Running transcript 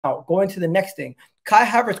Now, going to the next thing, Kai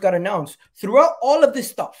Havertz got announced throughout all of this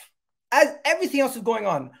stuff. As everything else is going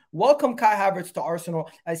on, welcome Kai Havertz to Arsenal,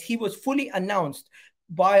 as he was fully announced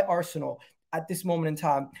by Arsenal at this moment in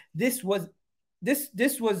time. This was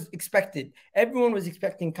expected. Everyone was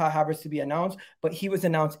expecting Kai Havertz to be announced, but he was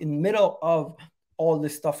announced in the middle of all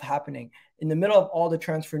this stuff happening, in the middle of all the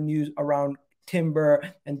transfer news around Timber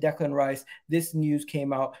and Declan Rice. This news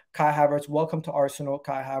came out. Kai Havertz, welcome to Arsenal,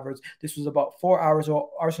 Kai Havertz. This was about 4 hours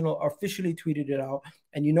ago. Arsenal officially tweeted it out.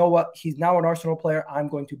 And you know what? He's now an Arsenal player. I'm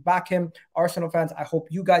going to back him. Arsenal fans, I hope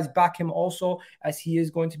you guys back him also, as he is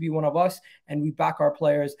going to be one of us. And we back our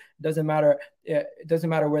players. It doesn't matter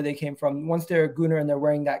where they came from. Once they're a Gooner and they're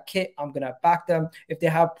wearing that kit, I'm going to back them. If they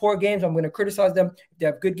have poor games, I'm going to criticize them. If they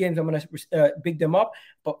have good games, I'm going to big them up.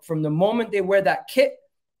 But from the moment they wear that kit,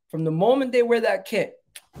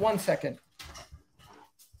 one second.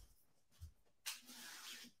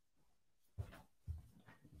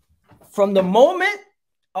 From the moment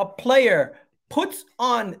a player puts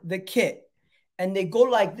on the kit and they go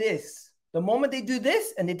like this, the moment they do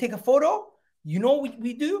this and they take a photo, you know what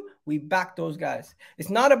we do? We back those guys. It's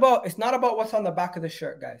not about what's on the back of the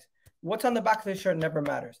shirt, guys. What's on the back of the shirt never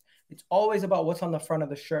matters. It's always about what's on the front of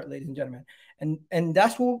the shirt, ladies and gentlemen. And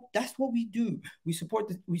that's what we do. We support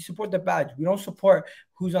the badge. We don't support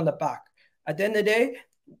who's on the back. At the end of the day,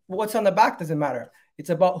 what's on the back doesn't matter. It's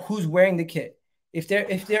about who's wearing the kit. If they're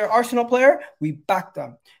an Arsenal player, we back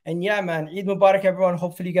them. And yeah, man, Eid Mubarak, everyone.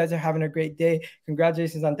 Hopefully you guys are having a great day.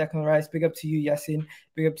 Congratulations on Declan Rice. Big up to you, Yasin.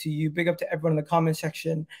 Big up to you. Big up to everyone in the comment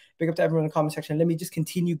section. Let me just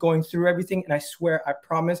continue going through everything. And I swear, I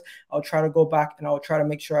promise, I'll try to go back and I'll try to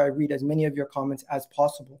make sure I read as many of your comments as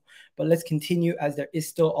possible. But let's continue, as there is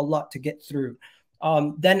still a lot to get through.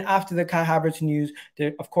 Then after the Kai Havertz news,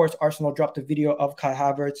 of course, Arsenal dropped a video of Kai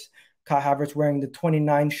Havertz wearing the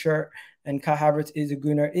 29 shirt. And Kai Havertz is a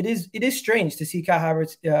Gooner. It is strange to see Kai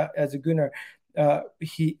Havertz as a Gooner.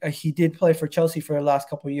 He did play for Chelsea for the last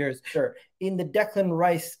couple of years. Sure. In the Declan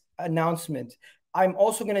Rice announcement, I'm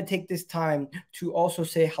also going to take this time to also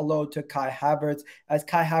say hello to Kai Havertz, as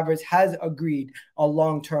Kai Havertz has agreed a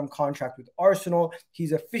long-term contract with Arsenal.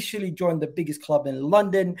 He's officially joined the biggest club in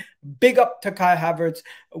London. Big up to Kai Havertz.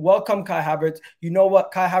 Welcome, Kai Havertz. You know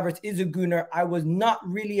what? Kai Havertz is a Gooner. I was not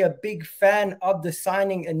really a big fan of the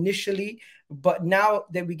signing initially, but now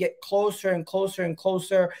that we get closer and closer and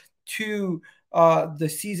closer to the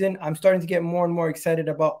season, I'm starting to get more and more excited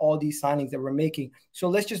about all these signings that we're making. So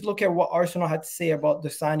let's just look at what Arsenal had to say about the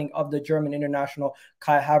signing of the German international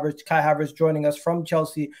Kai Havertz. Kai Havertz joining us from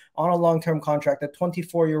Chelsea on a long-term contract. A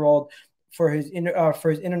 24-year-old for his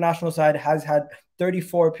international side has had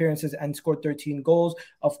 34 appearances and scored 13 goals.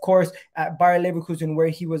 Of course, at Bayer Leverkusen, where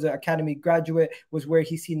he was an academy graduate, was where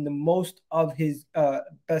he's seen the most of his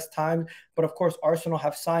best time. But of course, Arsenal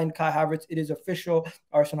have signed Kai Havertz. It is official.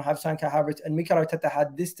 Arsenal have signed Kai Havertz, and Mikel Arteta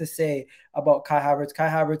had this to say about Kai Havertz. Kai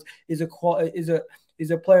Havertz is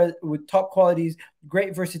a player with top qualities,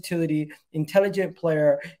 great versatility, intelligent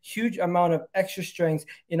player, huge amount of extra strength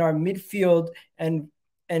in our midfield, and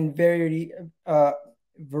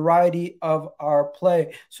variety of our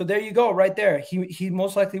play. So there you go, right there. He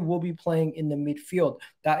most likely will be playing in the midfield.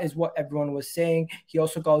 That is what everyone was saying. He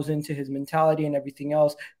also goes into his mentality and everything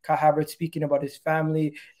else. Kai Havertz speaking about his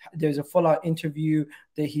family. There's a full-out interview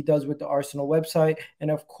that he does with the Arsenal website.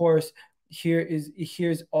 And of course,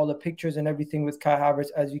 here's all the pictures and everything with Kai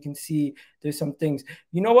Havertz. As you can see, there's some things.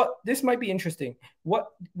 You know what? This might be interesting.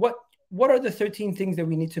 What are the 13 things that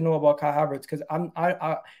we need to know about Kai Havertz? Because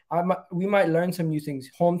we might learn some new things.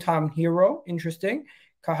 Hometown hero, interesting.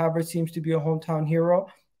 Kai Havertz seems to be a hometown hero.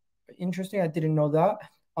 Interesting, I didn't know that.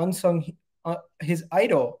 Unsung, his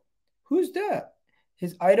idol. Who's that?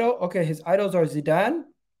 His idol? Okay, his idols are Zidane,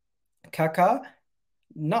 Kaká,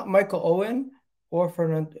 not Michael Owen, or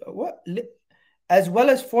Fernando. What? As well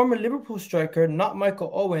as former Liverpool striker, not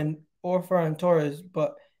Michael Owen or Ferran Torres,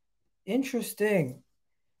 but interesting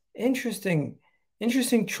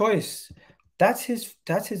choice. That's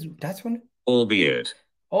one. Albeit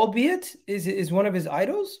is one of his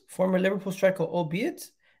idols, former Liverpool striker.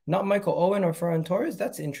 Albeit not Michael Owen or Ferran Torres.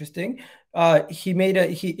 That's interesting. He made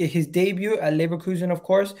his debut at Leverkusen, of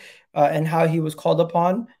course, and how he was called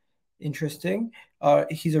upon. Interesting.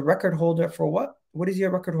 He's a record holder for what? What is he a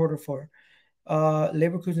record holder for?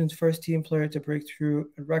 Leverkusen's first team player to break through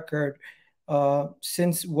a record.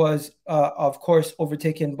 Since was, of course,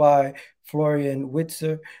 overtaken by Florian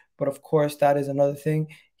Witzer. But of course, that is another thing.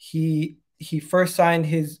 He first signed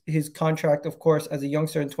his contract, of course, as a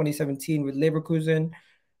youngster in 2017 with Leverkusen.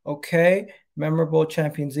 Okay. Memorable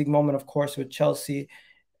Champions League moment, of course, with Chelsea.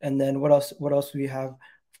 And then what else do we have?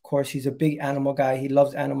 Of Of course, he's a big animal guy. He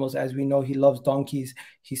loves animals, as we know. He loves donkeys.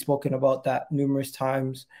 He's spoken about that numerous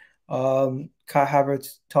times. Kai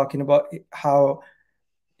Havertz talking about how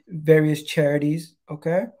various charities.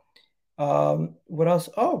 Okay. What else?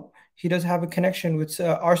 Oh, he does have a connection with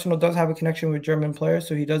Arsenal. Does have a connection with German players,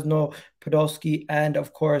 so he does know Podolski, and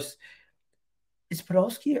of course, is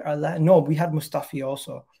Podolski or no? We had Mustafi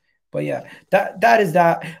also, but yeah, that is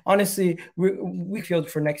that. Honestly, we feel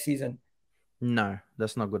for next season. No,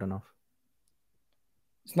 that's not good enough.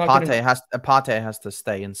 It's not good enough. Partey has to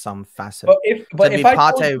stay in some facet. But if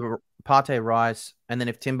Partey, Rice, and then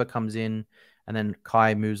if Timber comes in, and then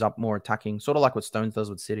Kai moves up more attacking, sort of like what Stones does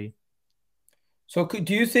with City. So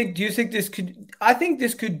do you think this could? I think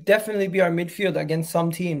this could definitely be our midfield against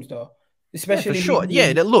some teams, though. Especially for sure.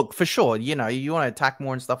 Yeah, look, for sure. You know, you want to attack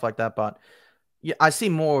more and stuff like that, but yeah, I see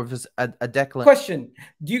more of a Declan. Question: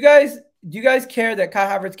 Do you guys care that Kai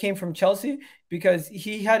Havertz came from Chelsea, because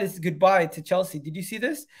he had his goodbye to Chelsea? Did you see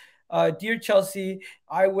this? Dear Chelsea,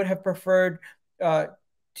 I would have preferred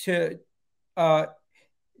to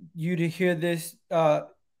you to hear this.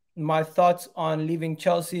 My thoughts on leaving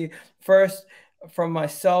Chelsea. First, from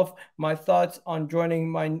myself, my thoughts on joining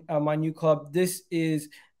my new club. This is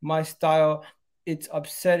my style. It's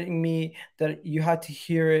upsetting me that you had to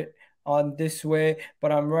hear it on this way,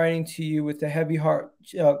 but I'm writing to you with a heavy heart,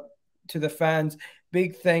 to the fans.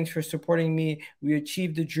 Big thanks for supporting me. We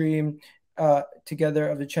achieved the dream together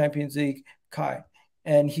of the Champions League, Kai.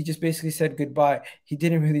 And he just basically said goodbye. He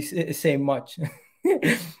didn't really say much.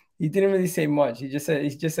 He didn't really say much. He just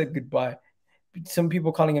said goodbye. Some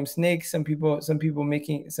people calling him snake. Some people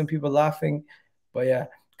laughing. But yeah,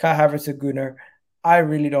 Kai Havertz a gooner. I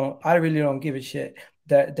really don't give a shit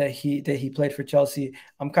that he played for Chelsea.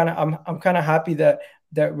 I'm kind of happy that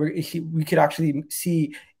we could actually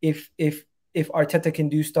see if Arteta can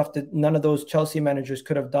do stuff that none of those Chelsea managers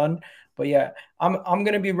could have done. But yeah, I'm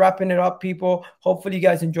gonna be wrapping it up, people. Hopefully you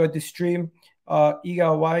guys enjoyed the stream.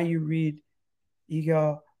 Egal,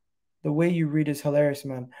 Egal, the way you read is hilarious,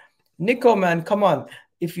 man. Nico, man, come on.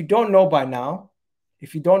 If you don't know by now,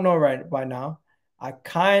 I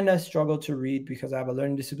kind of struggle to read because I have a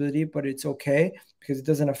learning disability, but it's okay because it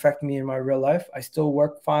doesn't affect me in my real life. I still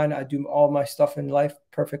work fine. I do all my stuff in life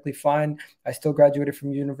perfectly fine. I still graduated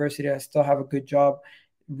from university. I still have a good job.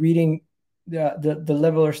 Reading the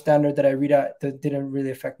level or standard that I read at, that didn't really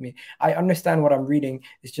affect me. I understand what I'm reading.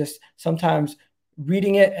 It's just sometimes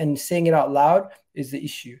reading it and saying it out loud is the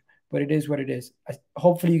issue. But it is what it is.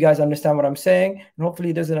 Hopefully you guys understand what I'm saying, and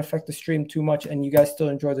hopefully it doesn't affect the stream too much, and you guys still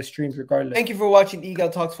enjoy the streams regardless. Thank you for watching Egal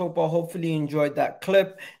Talks Football. Hopefully you enjoyed that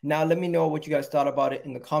clip. Now let me know what you guys thought about it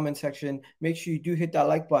in the comment section. Make sure you do hit that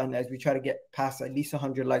like button as we try to get past at least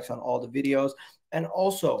 100 likes on all the videos. And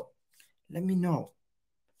also, let me know,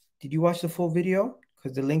 did you watch the full video?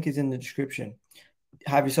 Because the link is in the description.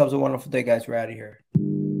 Have yourselves a wonderful day, guys. We're out of here.